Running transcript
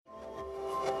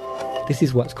This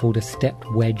is what's called a stepped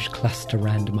wedge cluster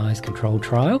randomised controlled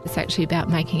trial. It's actually about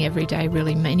making every day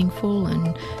really meaningful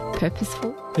and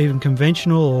purposeful. Even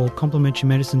conventional or complementary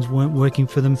medicines weren't working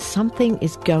for them. Something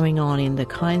is going on in the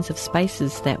kinds of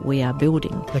spaces that we are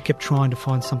building. They kept trying to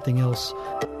find something else.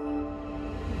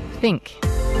 Think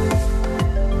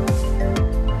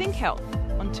Health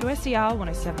on 2SER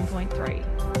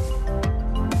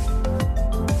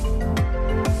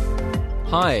 107.3.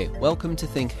 Hi, welcome to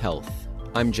Think Health.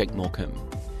 I'm Jake Morecambe.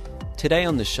 Today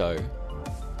on the show,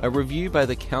 a review by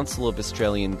the Council of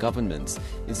Australian Governments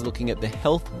is looking at the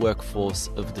health workforce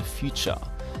of the future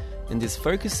and is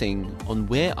focusing on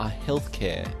where our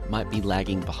healthcare might be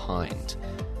lagging behind.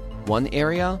 One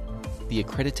area, the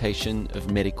accreditation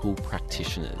of medical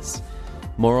practitioners.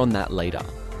 More on that later.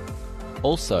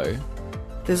 Also,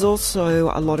 there's also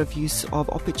a lot of use of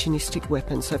opportunistic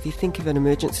weapons. So if you think of an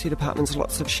emergency department, there's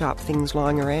lots of sharp things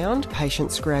lying around.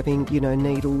 Patients grabbing,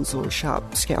 needles or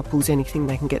sharp scalpels, anything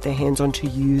they can get their hands on to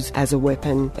use as a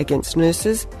weapon against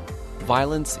nurses.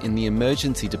 Violence in the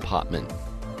emergency department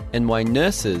and why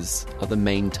nurses are the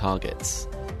main targets.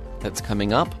 That's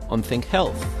coming up on Think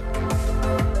Health.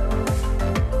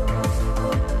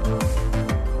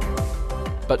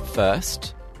 But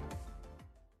first,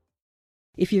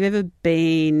 if you've ever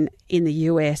been in the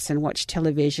US and watched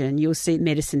television, you'll see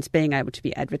medicines being able to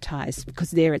be advertised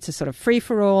because there it's a sort of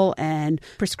free-for-all, and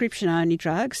prescription-only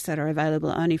drugs that are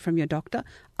available only from your doctor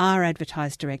are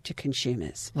advertised direct to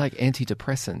consumers. Like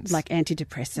antidepressants? Like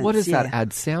antidepressants, What does that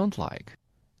ad sound like?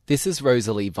 This is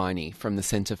Rosalie Viney from the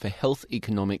Centre for Health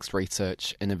Economics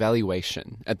Research and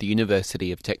Evaluation at the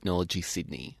University of Technology,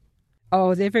 Sydney.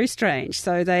 Oh, they're very strange.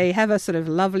 So they have a sort of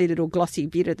lovely little glossy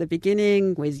bit at the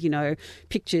beginning with,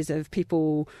 pictures of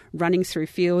people running through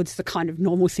fields, the kind of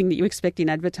normal thing that you expect in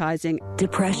advertising.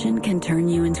 Depression can turn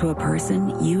you into a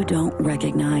person you don't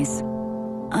recognize.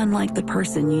 Unlike the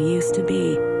person you used to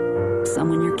be.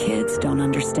 Someone your kids don't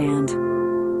understand.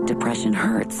 Depression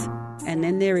hurts. And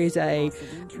then there is a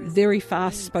very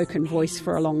fast-spoken voice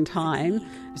for a long time,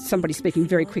 somebody speaking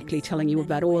very quickly, telling you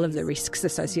about all of the risks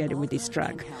associated with this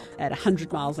drug at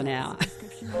 100 miles an hour.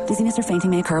 Dizziness or fainting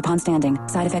may occur upon standing.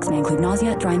 Side effects may include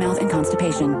nausea, dry mouth, and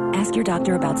constipation. Ask your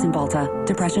doctor about Cymbalta.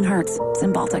 Depression hurts.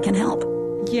 Cymbalta can help.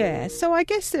 Yeah, so I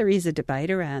guess there is a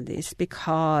debate around this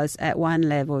because at one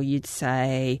level you'd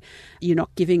say you're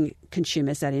not giving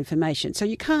consumers that information. So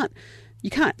you can't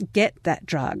get that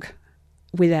drug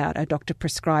without a doctor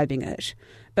prescribing it.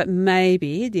 But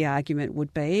maybe the argument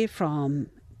would be from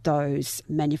those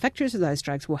manufacturers of those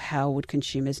drugs, well, how would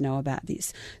consumers know about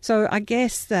this? So I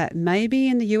guess that maybe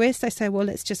in the US they say, well,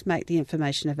 let's just make the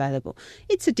information available.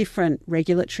 It's a different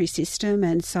regulatory system,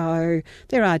 and so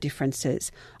there are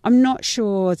differences. I'm not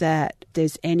sure that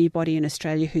there's anybody in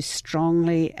Australia who's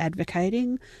strongly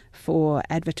advocating for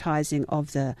advertising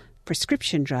of the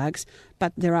prescription drugs,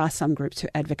 but there are some groups who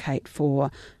advocate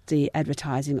for the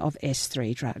advertising of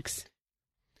S3 drugs.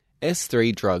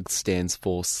 S3 drugs stands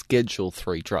for Schedule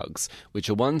 3 drugs, which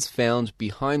are ones found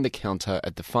behind the counter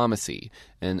at the pharmacy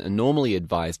and are normally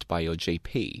advised by your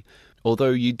GP, although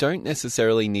you don't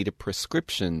necessarily need a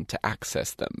prescription to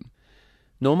access them.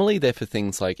 Normally they're for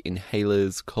things like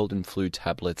inhalers, cold and flu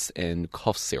tablets, and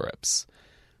cough syrups.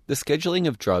 The scheduling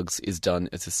of drugs is done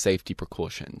as a safety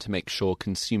precaution to make sure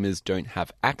consumers don't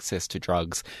have access to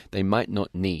drugs they might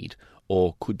not need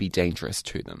or could be dangerous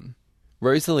to them.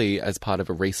 Rosalie, as part of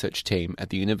a research team at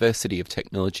the University of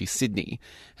Technology, Sydney,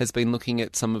 has been looking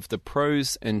at some of the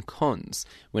pros and cons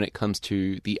when it comes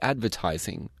to the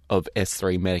advertising of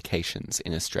S3 medications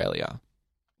in Australia.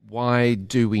 Why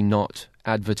do we not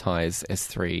advertise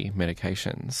S3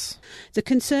 medications? The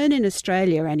concern in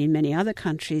Australia and in many other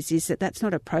countries is that that's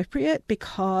not appropriate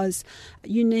because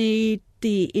you need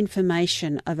the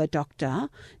information of a doctor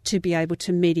to be able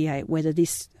to mediate whether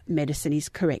this medicine is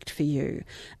correct for you.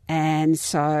 And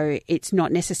so it's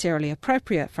not necessarily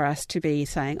appropriate for us to be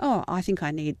saying, oh, I think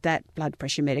I need that blood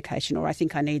pressure medication or I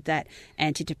think I need that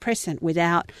antidepressant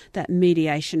without that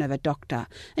mediation of a doctor.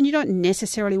 And you don't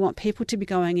necessarily want people to be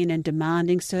going in and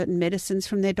demanding certain medicines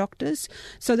from their doctors.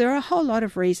 So there are a whole lot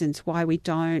of reasons why we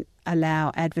don't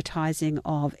allow advertising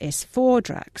of S4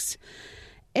 drugs.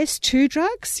 S2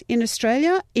 drugs in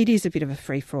Australia, it is a bit of a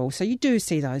free-for-all. So you do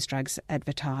see those drugs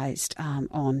advertised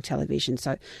on television.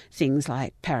 So things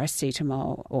like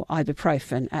paracetamol or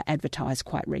ibuprofen are advertised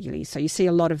quite regularly. So you see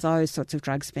a lot of those sorts of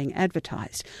drugs being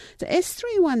advertised. The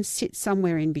S3 ones sit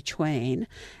somewhere in between.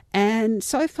 And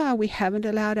so far we haven't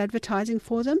allowed advertising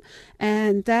for them.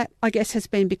 And that, I guess, has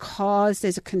been because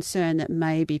there's a concern that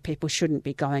maybe people shouldn't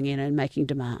be going in and making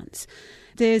demands.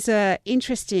 There's an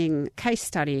interesting case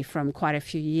study from quite a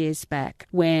few years back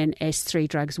when S3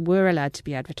 drugs were allowed to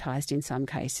be advertised in some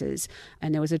cases.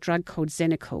 And there was a drug called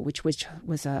Xenical, which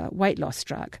was a weight loss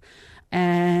drug.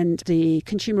 And the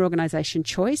consumer organisation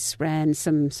Choice ran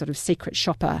some sort of secret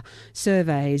shopper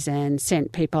surveys and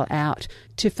sent people out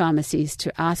to pharmacies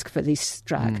to ask for this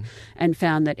drug and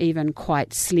found that even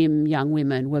quite slim young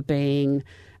women were being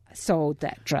sold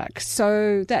that drug.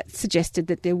 So that suggested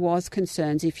that there was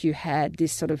concerns if you had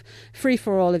this sort of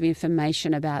free-for-all of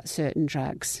information about certain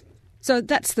drugs. So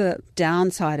that's the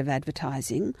downside of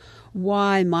advertising.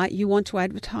 Why might you want to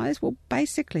advertise? Well,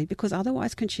 basically because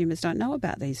otherwise consumers don't know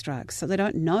about these drugs. So they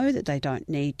don't know that they don't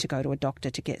need to go to a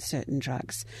doctor to get certain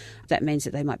drugs. That means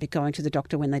that they might be going to the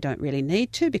doctor when they don't really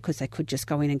need to because they could just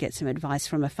go in and get some advice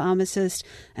from a pharmacist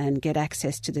and get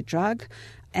access to the drug.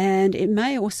 And it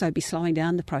may also be slowing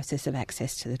down the process of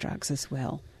access to the drugs as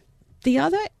well. The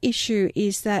other issue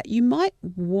is that you might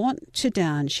want to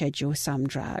downschedule some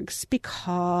drugs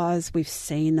because we've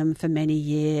seen them for many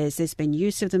years. There's been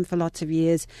use of them for lots of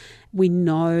years. We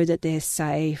know that they're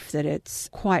safe, that it's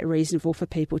quite reasonable for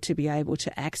people to be able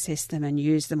to access them and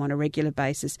use them on a regular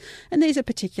basis. And these are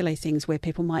particularly things where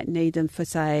people might need them for,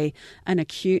 say, an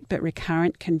acute but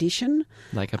recurrent condition.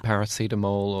 Like a paracetamol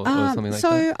or something like that?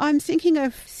 So I'm thinking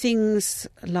of things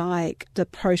like the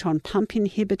proton pump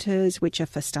inhibitors, which are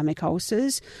for stomach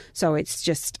ulcers. So it's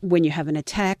just when you have an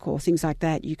attack or things like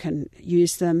that, you can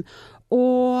use them.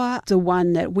 Or the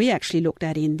one that we actually looked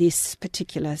at in this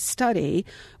particular study,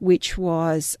 which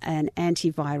was an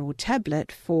antiviral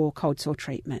tablet for cold sore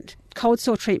treatment. Cold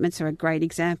sore treatments are a great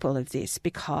example of this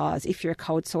because if you're a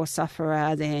cold sore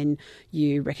sufferer, then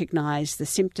you recognise the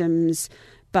symptoms,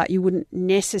 but you wouldn't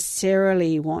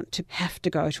necessarily want to have to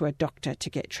go to a doctor to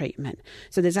get treatment.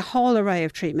 So there's a whole array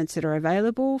of treatments that are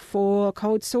available for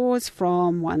cold sores,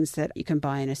 from ones that you can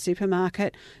buy in a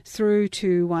supermarket through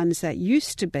to ones that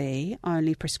used to be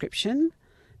only prescription.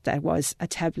 That was a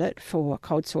tablet for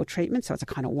cold sore treatment, so it's a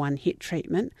kind of one-hit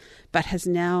treatment, but has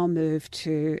now moved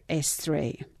to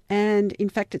S3. And in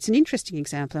fact, it's an interesting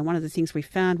example. And one of the things we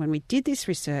found when we did this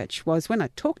research was when I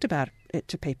talked about it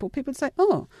to people, people would say,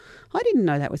 oh, I didn't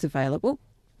know that was available.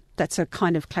 That's a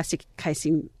kind of classic case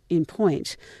in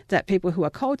point that people who are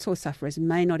cold sore sufferers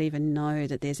may not even know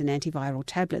that there's an antiviral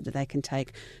tablet that they can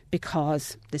take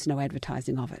because there's no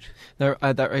advertising of it. Now,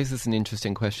 that raises an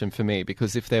interesting question for me,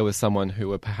 because if there was someone who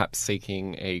were perhaps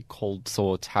seeking a cold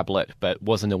sore tablet but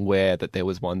wasn't aware that there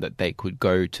was one that they could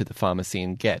go to the pharmacy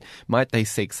and get, might they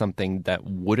seek something that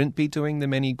wouldn't be doing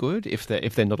them any good if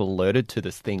they're not alerted to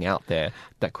this thing out there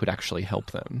that could actually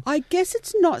help them? I guess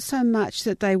it's not so much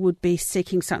that they would be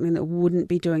seeking something that wouldn't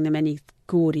be doing them any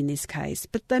good in this case,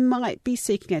 but they might be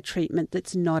seeking a treatment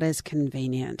that's not as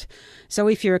convenient. So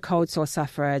if you're a cold sore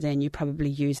sufferer, then you probably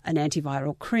use an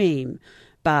antiviral cream,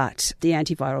 but the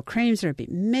antiviral creams are a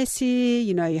bit messy.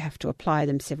 You have to apply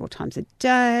them several times a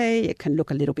day. It can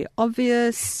look a little bit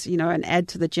obvious, and add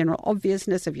to the general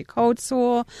obviousness of your cold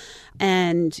sore,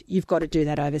 and you've got to do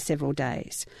that over several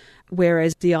days.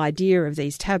 Whereas the idea of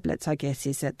these tablets, I guess,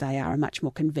 is that they are a much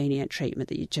more convenient treatment,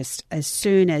 that you just, as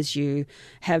soon as you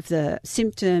have the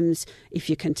symptoms, if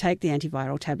you can take the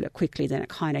antiviral tablet quickly, then it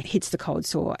kind of hits the cold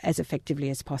sore as effectively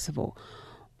as possible.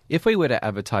 If we were to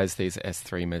advertise these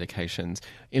S3 medications,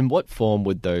 in what form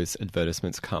would those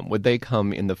advertisements come? Would they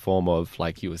come in the form of,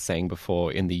 like you were saying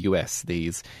before, in the US,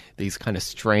 these kind of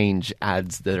strange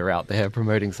ads that are out there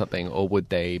promoting something, or would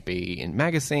they be in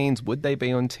magazines? Would they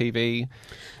be on TV?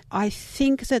 I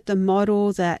think that the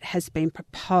model that has been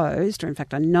proposed, or in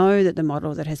fact I know that the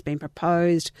model that has been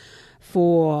proposed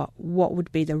for what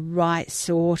would be the right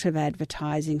sort of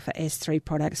advertising for S3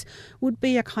 products would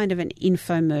be a kind of an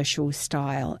infomercial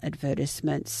style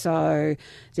advertisement. So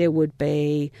there would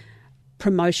be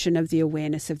promotion of the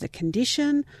awareness of the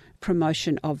condition,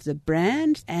 promotion of the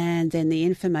brand, and then the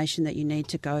information that you need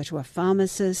to go to a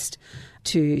pharmacist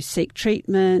to seek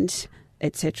treatment,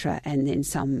 etc., and then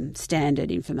some standard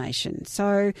information.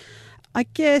 So I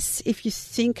guess if you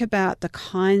think about the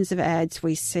kinds of ads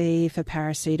we see for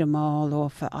paracetamol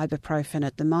or for ibuprofen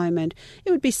at the moment,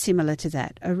 it would be similar to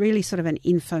that, a really sort of an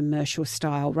infomercial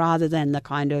style rather than the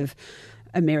kind of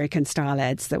American style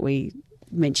ads that we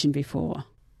mentioned before.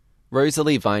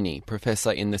 Rosalie Viney,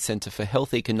 Professor in the Centre for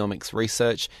Health Economics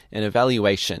Research and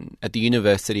Evaluation at the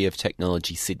University of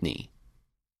Technology, Sydney.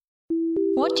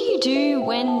 What do you do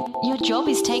when your job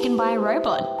is taken by a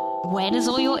robot? Where does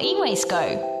all your e-waste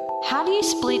go? How do you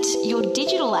split your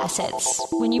digital assets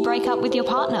when you break up with your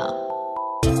partner?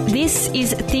 This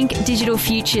is Think Digital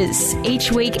Futures.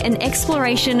 Each week, an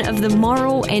exploration of the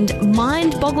moral and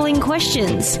mind-boggling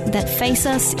questions that face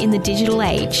us in the digital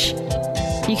age.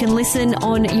 You can listen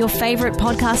on your favourite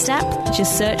podcast app.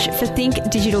 Just search for Think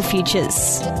Digital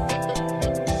Futures.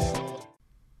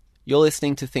 You're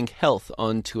listening to Think Health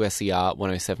on 2SER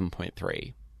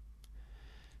 107.3.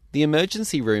 The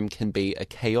emergency room can be a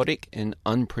chaotic and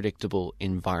unpredictable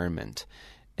environment,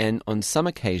 and on some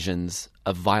occasions,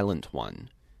 a violent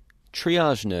one.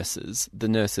 Triage nurses, the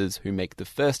nurses who make the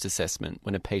first assessment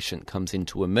when a patient comes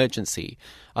into emergency,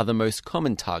 are the most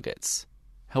common targets.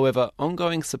 However,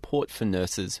 ongoing support for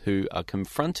nurses who are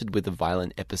confronted with a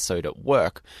violent episode at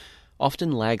work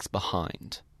often lags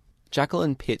behind.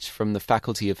 Jacqueline Pitch from the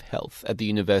Faculty of Health at the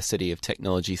University of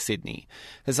Technology, Sydney,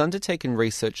 has undertaken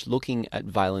research looking at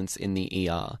violence in the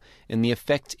ER and the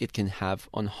effect it can have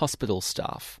on hospital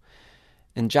staff.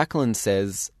 And Jacqueline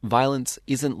says violence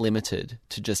isn't limited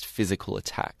to just physical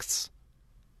attacks.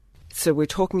 So we're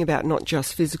talking about not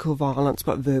just physical violence,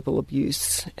 but verbal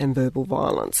abuse and verbal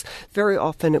violence. Very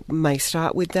often it may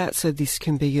start with that. So this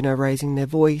can be, raising their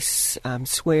voice,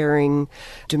 swearing,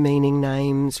 demeaning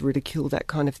names, ridicule, that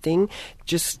kind of thing.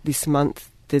 Just this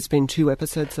month, there's been 2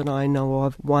 episodes that I know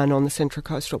of, one on the Central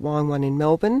Coast at Wyong, one in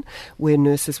Melbourne, where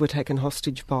nurses were taken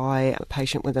hostage by a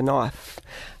patient with a knife.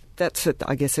 That's, at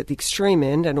the extreme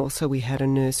end, and also we had a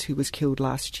nurse who was killed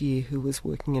last year who was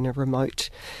working in a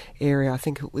remote area, I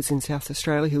think it was in South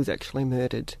Australia, who was actually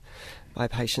murdered by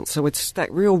patients. So it's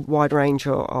that real wide range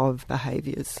of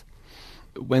behaviours.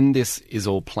 When this is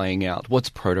all playing out, what's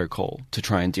protocol to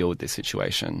try and deal with this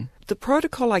situation? The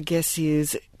protocol, I guess,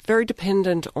 is very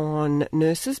dependent on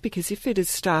nurses, because if it is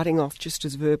starting off just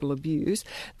as verbal abuse,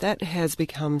 that has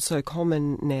become so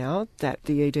common now that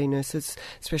the ED nurses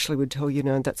especially would tell you,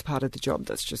 that's part of the job,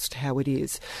 that's just how it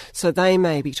is. So they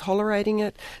may be tolerating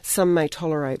it, some may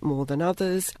tolerate more than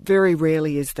others. Very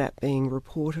rarely is that being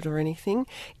reported or anything.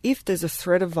 If there's a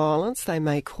threat of violence, they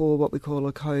may call what we call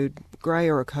a code grey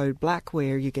or a code black,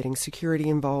 where you're getting security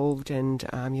involved and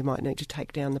you might need to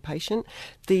take down the patient.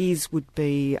 These would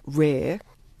be rare.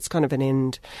 It's kind of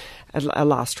a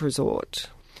last resort.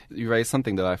 You raised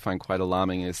something that I find quite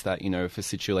alarming, is that, if a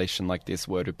situation like this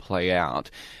were to play out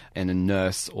and a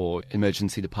nurse or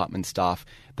emergency department staff,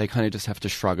 they kind of just have to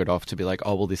shrug it off to be like,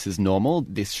 oh, well, this is normal,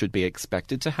 this should be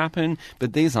expected to happen,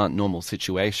 but these aren't normal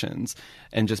situations.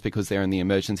 And just because they're in the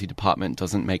emergency department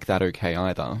doesn't make that okay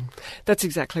either. That's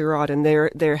exactly right. And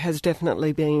there has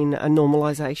definitely been a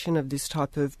normalisation of this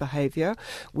type of behaviour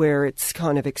where it's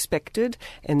kind of expected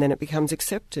and then it becomes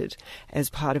accepted as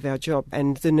part of our job.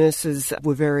 And the nurses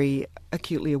were very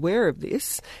acutely aware of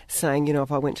this, saying,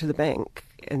 if I went to the bank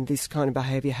and this kind of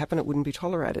behaviour happened, it wouldn't be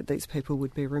tolerated. These people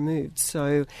would be removed.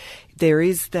 So there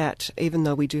is that, even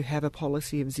though we do have a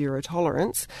policy of zero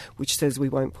tolerance, which says we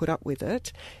won't put up with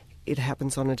it, it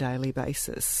happens on a daily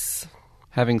basis.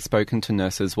 Having spoken to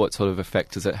nurses, what sort of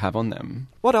effect does it have on them?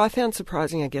 What I found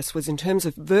surprising, I guess, was in terms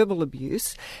of verbal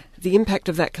abuse, the impact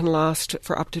of that can last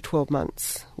for up to 12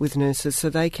 months with nurses. So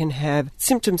they can have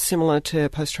symptoms similar to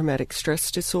post-traumatic stress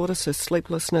disorder, so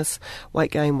sleeplessness,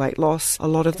 weight gain, weight loss. A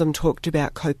lot of them talked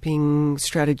about coping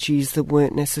strategies that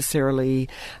weren't necessarily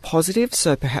positive,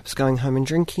 so perhaps going home and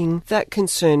drinking. That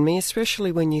concerned me,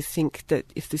 especially when you think that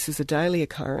if this is a daily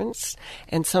occurrence,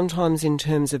 and sometimes in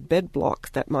terms of bed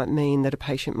block, that might mean that a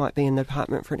patient might be in the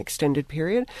department for an extended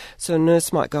period. So a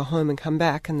nurse might go home and come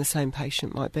back and the same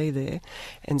patient might be there.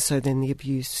 And so then the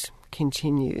abuse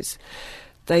continues.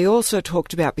 They also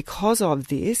talked about, because of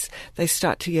this, they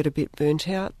start to get a bit burnt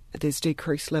out. There's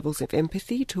decreased levels of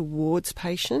empathy towards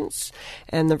patients.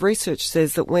 And the research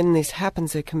says that when this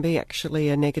happens, there can be actually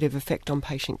a negative effect on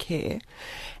patient care.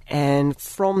 And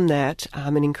from that,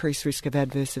 an increased risk of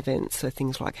adverse events, so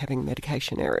things like having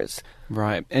medication errors.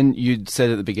 Right. And you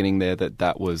said at the beginning there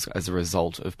that was as a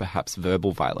result of perhaps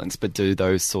verbal violence, but do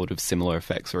those sort of similar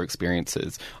effects or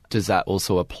experiences, does that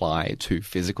also apply to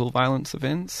physical violence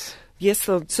events? Yes,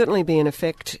 there'll certainly be an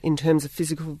effect in terms of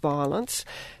physical violence.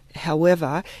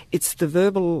 However, it's the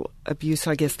verbal abuse,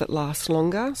 I guess, that lasts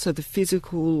longer. So the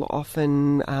physical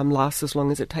often lasts as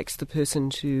long as it takes the person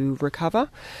to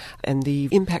recover. And the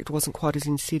impact wasn't quite as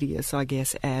insidious, I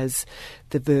guess, as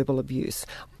the verbal abuse.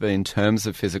 But in terms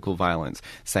of physical violence,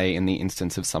 say in the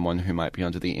instance of someone who might be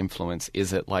under the influence,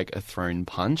 is it like a thrown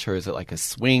punch or is it like a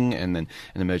swing and then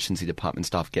an emergency department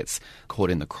staff gets caught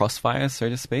in the crossfire, so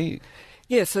to speak?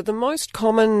 Yeah, so the most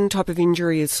common type of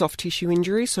injury is soft tissue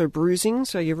injury, so bruising,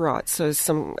 so you're right, so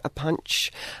a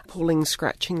punch, pulling,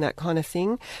 scratching, that kind of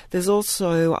thing. There's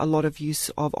also a lot of use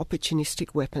of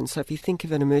opportunistic weapons, so if you think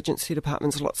of an emergency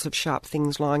department, there's lots of sharp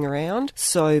things lying around,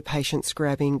 so patients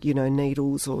grabbing,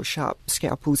 needles or sharp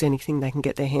scalpels, anything they can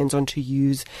get their hands on to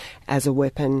use as a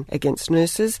weapon against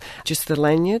nurses. Just the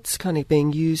lanyards kind of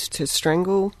being used to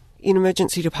strangle In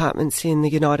emergency departments in the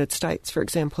United States, for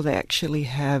example, they actually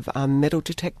have metal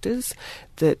detectors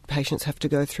that patients have to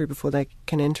go through before they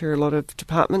can enter a lot of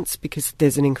departments because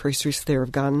there's an increased risk there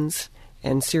of guns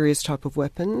and serious type of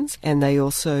weapons, and they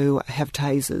also have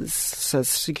tasers. So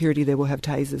security there will have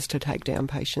tasers to take down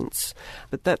patients.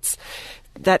 But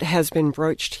that has been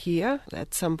broached here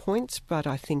at some points, but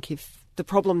I think if the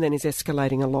problem then is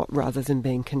escalating a lot rather than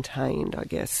being contained, I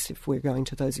guess, if we're going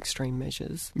to those extreme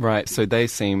measures. Right, so they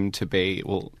seem to be,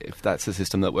 well, if that's a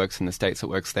system that works in the States, it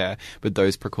works there. But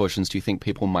those precautions, do you think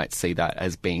people might see that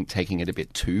as taking it a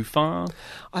bit too far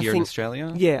in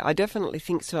Australia? Yeah, I definitely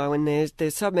think so. And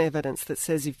there's some evidence that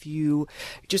says if you,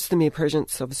 just the mere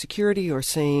presence of a security or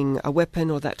seeing a weapon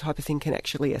or that type of thing can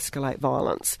actually escalate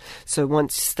violence. So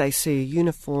once they see a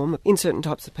uniform, in certain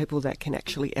types of people that can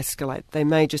actually escalate. They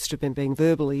may just have been being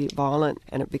verbally violent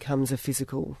and it becomes a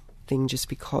physical thing just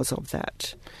because of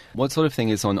that. What sort of thing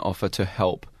is on offer to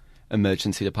help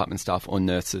emergency department staff or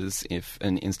nurses if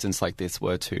an instance like this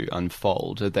were to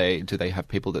unfold? Do they have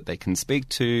people that they can speak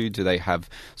to? Do they have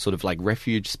sort of like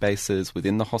refuge spaces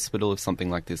within the hospital if something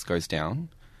like this goes down?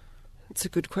 That's a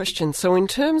good question. So in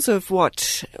terms of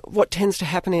what tends to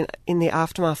happen in the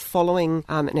aftermath following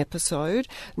an episode,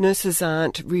 nurses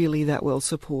aren't really that well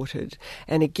supported.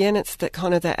 And again, it's that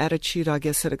kind of that attitude, I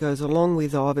guess, that it goes along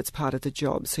with it's part of the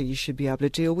job, so you should be able to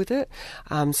deal with it.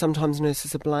 Sometimes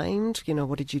nurses are blamed.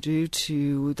 What did you do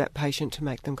to that patient to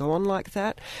make them go on like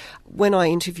that? When I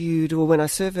interviewed or when I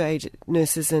surveyed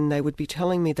nurses and they would be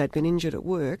telling me they'd been injured at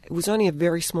work, it was only a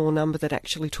very small number that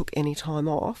actually took any time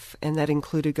off, and that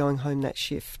included going home that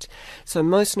shift. So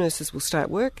most nurses will stay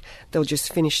at work, they'll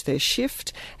just finish their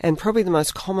shift, and probably the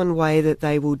most common way that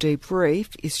they will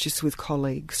debrief is just with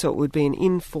colleagues. So it would be an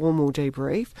informal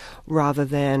debrief rather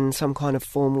than some kind of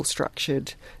formal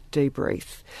structured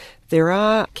debrief. There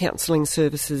are counselling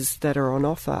services that are on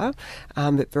offer,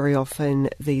 but very often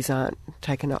these aren't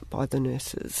taken up by the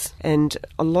nurses. And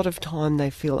a lot of time they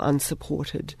feel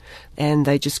unsupported and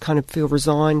they just kind of feel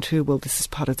resigned to, well, this is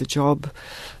part of the job,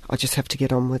 I just have to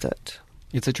get on with it.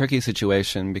 It's a tricky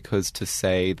situation because to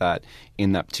say that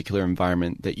in that particular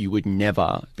environment that you would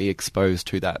never be exposed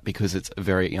to that because it's a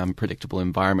very unpredictable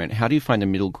environment. How do you find a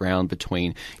middle ground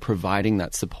between providing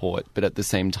that support but at the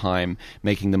same time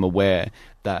making them aware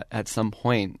that at some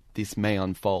point this may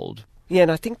unfold? Yeah,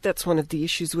 and I think that's one of the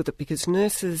issues with it because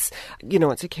nurses,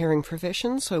 it's a caring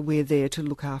profession, so we're there to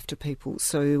look after people.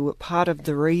 So part of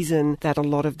the reason that a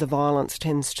lot of the violence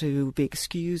tends to be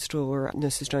excused or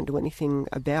nurses don't do anything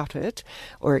about it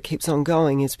or it keeps on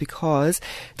going is because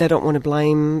they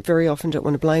very often don't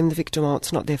want to blame the victim. Oh,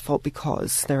 it's not their fault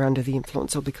because they're under the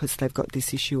influence or because they've got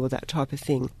this issue or that type of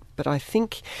thing. But I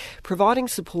think providing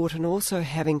support and also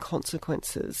having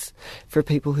consequences for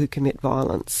people who commit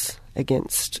violence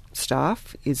against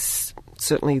staff is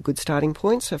certainly a good starting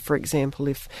point. So, for example,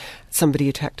 if somebody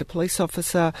attacked a police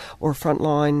officer or a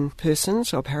frontline person,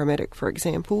 so a paramedic, for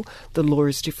example, the law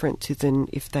is different than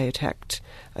if they attacked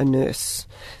a nurse.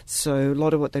 So a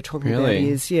lot of what they're talking about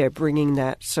is, bringing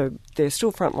that. So they're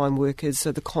still frontline workers,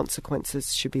 so the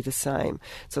consequences should be the same.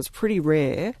 So it's pretty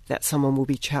rare that someone will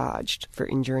be charged for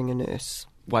injuring a nurse.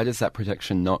 Why does that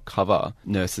protection not cover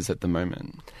nurses at the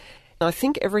moment? I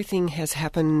think everything has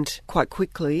happened quite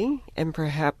quickly and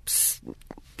perhaps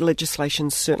legislation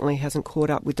certainly hasn't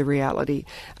caught up with the reality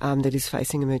that is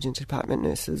facing emergency department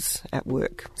nurses at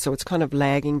work. So it's kind of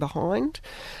lagging behind.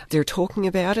 They're talking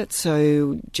about it.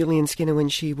 So Gillian Skinner, when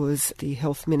she was the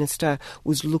health minister,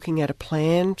 was looking at a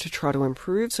plan to try to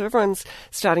improve. So everyone's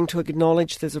starting to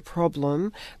acknowledge there's a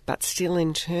problem, but still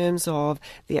in terms of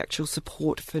the actual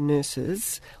support for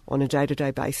nurses on a day-to-day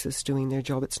basis doing their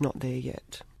job, it's not there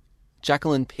yet.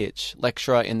 Jacqueline Pitch,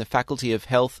 lecturer in the Faculty of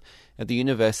Health at the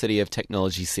University of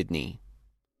Technology, Sydney.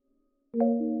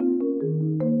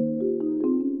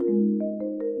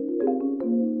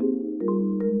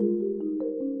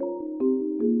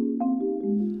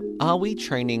 Are we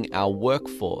training our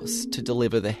workforce to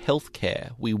deliver the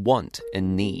healthcare we want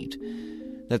and need?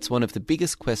 That's one of the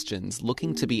biggest questions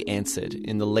looking to be answered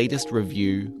in the latest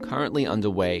review currently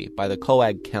underway by the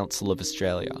COAG Council of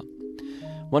Australia.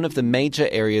 One of the major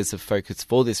areas of focus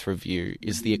for this review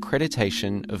is the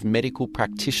accreditation of medical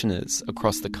practitioners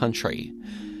across the country.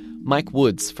 Mike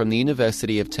Woods from the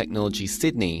University of Technology,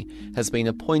 Sydney, has been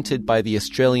appointed by the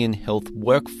Australian Health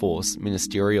Workforce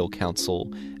Ministerial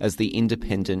Council as the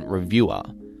independent reviewer.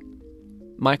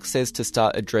 Mike says to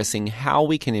start addressing how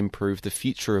we can improve the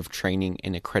future of training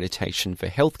and accreditation for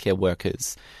healthcare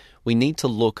workers, we need to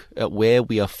look at where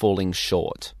we are falling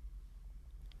short.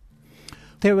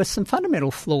 There were some fundamental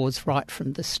flaws right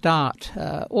from the start.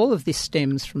 All of this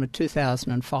stems from a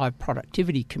 2005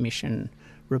 Productivity Commission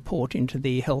report into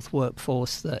the health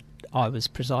workforce that I was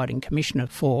presiding commissioner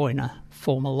for in a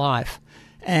former life.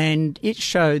 And it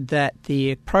showed that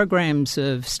the programs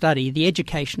of study, the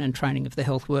education and training of the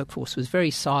health workforce was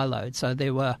very siloed. So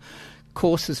there were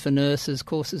courses for nurses,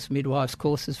 courses for midwives,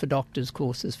 courses for doctors,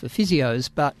 courses for physios,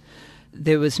 but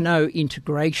there was no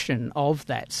integration of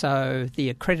that. So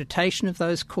the accreditation of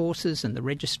those courses and the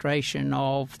registration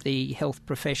of the health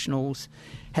professionals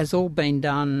has all been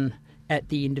done at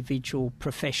the individual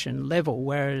profession level,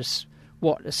 whereas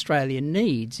what Australia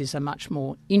needs is a much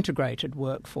more integrated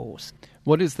workforce.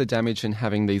 What is the damage in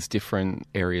having these different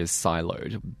areas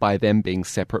siloed? By them being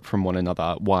separate from one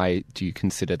another, why do you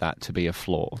consider that to be a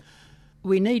flaw?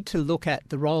 We need to look at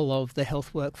the role of the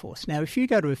health workforce. Now, if you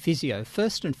go to a physio,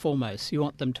 first and foremost, you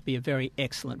want them to be a very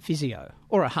excellent physio,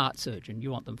 or a heart surgeon. You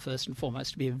want them first and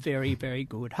foremost to be a very, very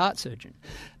good heart surgeon.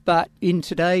 But in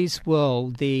today's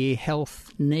world, the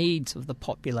health needs of the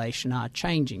population are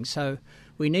changing. So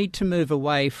we need to move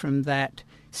away from that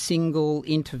single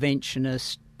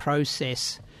interventionist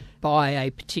process by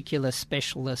a particular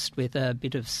specialist with a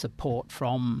bit of support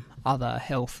from other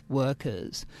health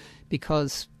workers.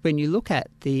 Because when you look at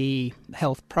the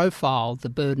health profile, the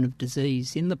burden of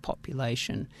disease in the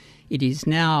population, it is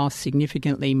now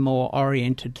significantly more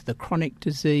oriented to the chronic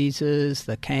diseases,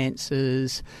 the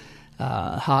cancers,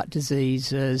 heart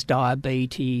diseases,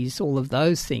 diabetes, all of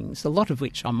those things, a lot of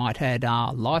which I might add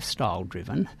are lifestyle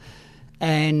driven.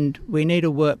 And we need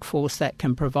a workforce that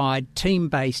can provide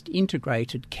team-based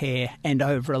integrated care and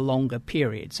over a longer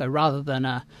period. So rather than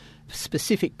a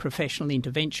specific professional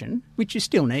intervention, which you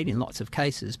still need in lots of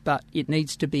cases, but it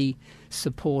needs to be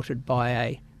supported by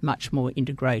a much more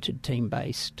integrated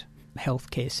team-based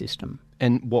healthcare system.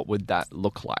 And what would that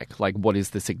look like? Like, what is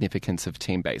the significance of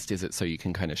team-based? Is it so you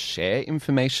can kind of share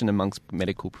information amongst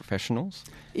medical professionals?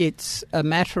 It's a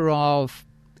matter of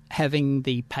having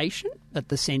the patient at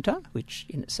the centre, which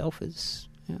in itself is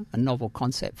a novel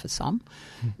concept for some,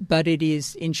 but it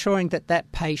is ensuring that that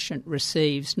patient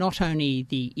receives not only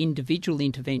the individual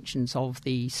interventions of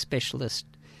the specialist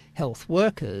health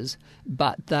workers,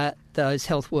 but that those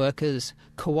health workers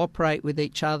cooperate with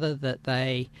each other, that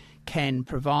they can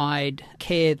provide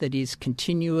care that is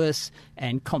continuous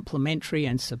and complementary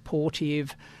and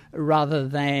supportive, rather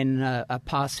than a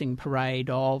passing parade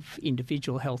of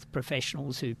individual health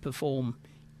professionals who perform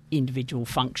individual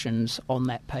functions on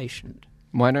that patient.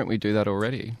 Why don't we do that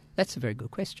already? That's a very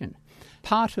good question.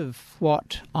 Part of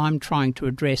what I'm trying to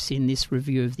address in this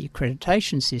review of the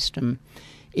accreditation system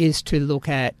is to look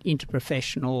at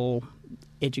interprofessional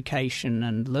education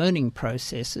and learning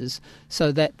processes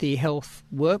so that the health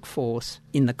workforce,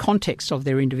 in the context of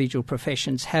their individual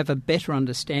professions, have a better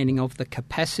understanding of the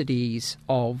capacities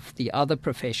of the other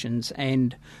professions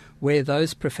and where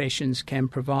those professions can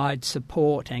provide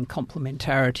support and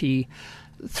complementarity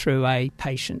through a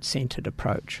patient-centred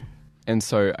approach. And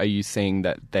so are you seeing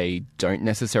that they don't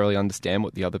necessarily understand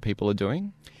what the other people are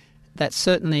doing? That's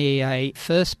certainly a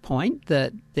first point,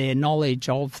 that their knowledge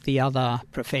of the other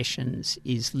professions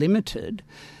is limited.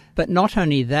 But not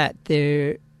only that,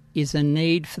 there is a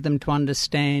need for them to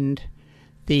understand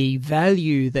the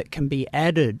value that can be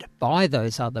added by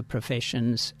those other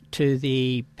professions to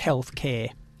the healthcare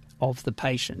of the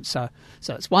patient. So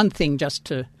it's one thing just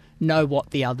to know what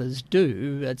the others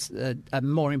do. It's a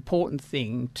more important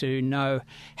thing to know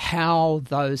how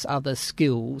those other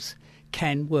skills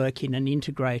can work in an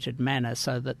integrated manner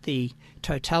so that the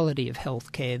totality of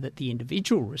healthcare that the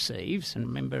individual receives, and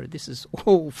remember this is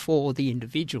all for the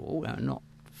individual, not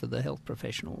for the health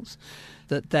professionals,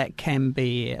 that can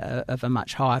be of a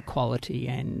much higher quality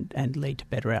and lead to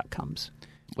better outcomes.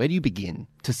 Where do you begin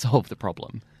to solve the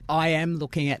problem? I am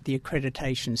looking at the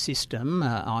accreditation system.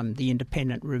 I'm the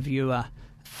independent reviewer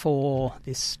for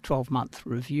this 12-month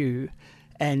review.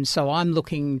 And so I'm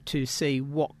looking to see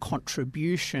what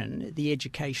contribution the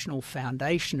educational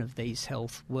foundation of these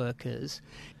health workers.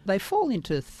 They fall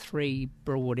into three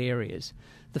broad areas.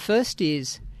 The first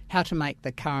is how to make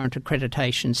the current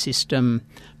accreditation system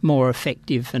more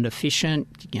effective and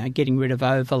efficient, getting rid of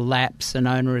overlaps and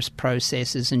onerous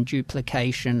processes and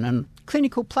duplication. And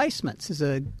clinical placements is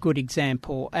a good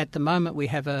example. At the moment we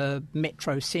have a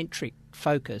metrocentric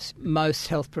focus. Most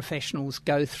health professionals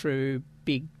go through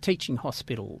big teaching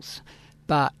hospitals,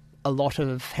 but a lot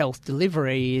of health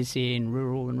delivery is in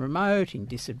rural and remote, in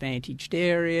disadvantaged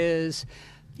areas.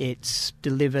 It's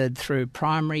delivered through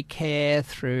primary care,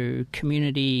 through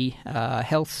community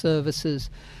health services,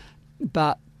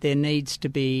 but there needs to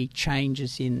be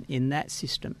changes in that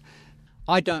system.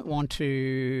 I don't want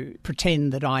to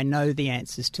pretend that I know the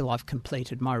answers till I've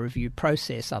completed my review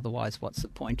process. Otherwise, what's the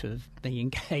point of me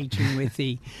engaging with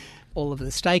all of the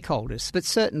stakeholders? But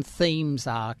certain themes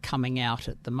are coming out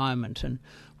at the moment. And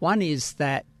one is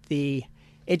that the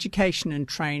education and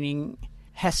training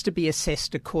has to be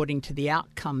assessed according to the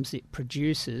outcomes it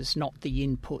produces, not the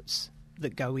inputs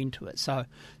that go into it. So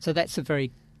that's a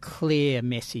very clear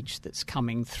message that's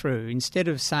coming through. Instead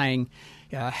of saying,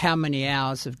 how many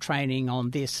hours of training on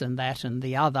this and that and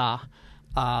the other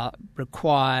are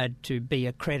required to be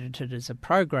accredited as a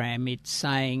program, it's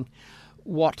saying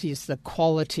what is the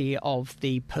quality of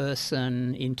the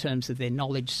person in terms of their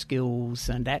knowledge, skills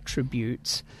and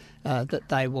attributes that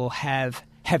they will have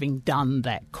having done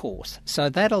that course. So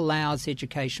that allows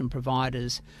education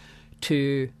providers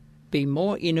to be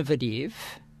more innovative,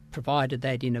 provided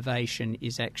that innovation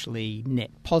is actually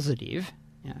net positive.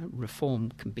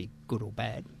 Reform can be good or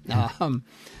bad.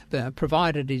 But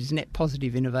provided it is net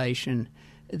positive innovation,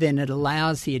 then it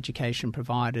allows the education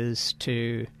providers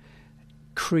to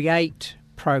create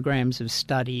programs of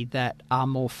study that are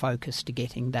more focused to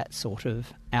getting that sort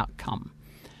of outcome.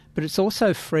 But it's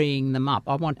also freeing them up.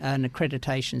 I want an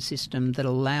accreditation system that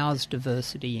allows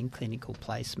diversity in clinical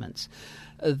placements,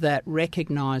 that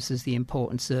recognises the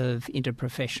importance of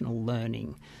interprofessional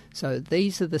learning. So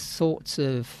these are the sorts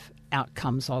of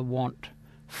outcomes I want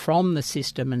from the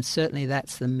system, and certainly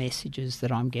that's the messages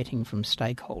that I'm getting from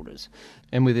stakeholders.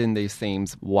 And within these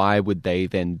themes, why would they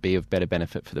then be of better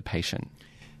benefit for the patient?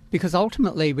 Because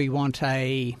ultimately we want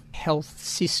a health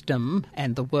system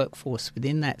and the workforce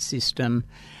within that system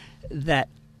that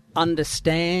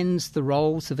understands the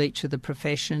roles of each of the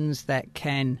professions, that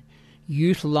can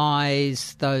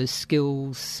utilise those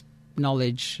skills,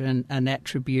 knowledge and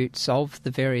attributes of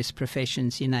the various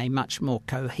professions in a much more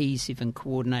cohesive and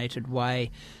coordinated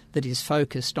way that is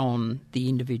focused on the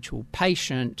individual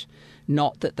patient,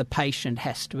 not that the patient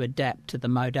has to adapt to the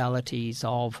modalities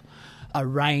of a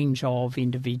range of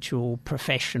individual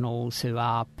professionals who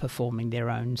are performing their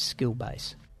own skill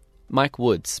base. Mike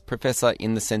Woods, Professor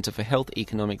in the Centre for Health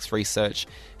Economics Research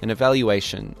and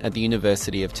Evaluation at the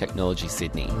University of Technology,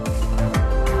 Sydney.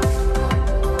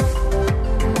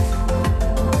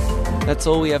 That's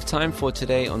all we have time for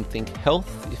today on Think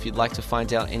Health. If you'd like to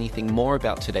find out anything more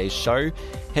about today's show,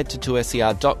 head to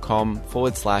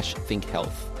 2ser.com/Think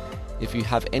Health. If you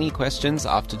have any questions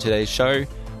after today's show,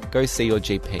 go see your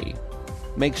GP.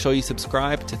 Make sure you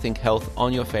subscribe to Think Health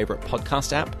on your favourite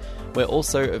podcast app. We're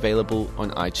also available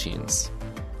on iTunes.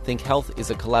 Think Health is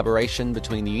a collaboration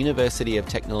between the University of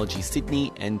Technology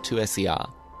Sydney and 2SER.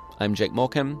 I'm Jake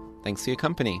Morecambe. Thanks for your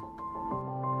company.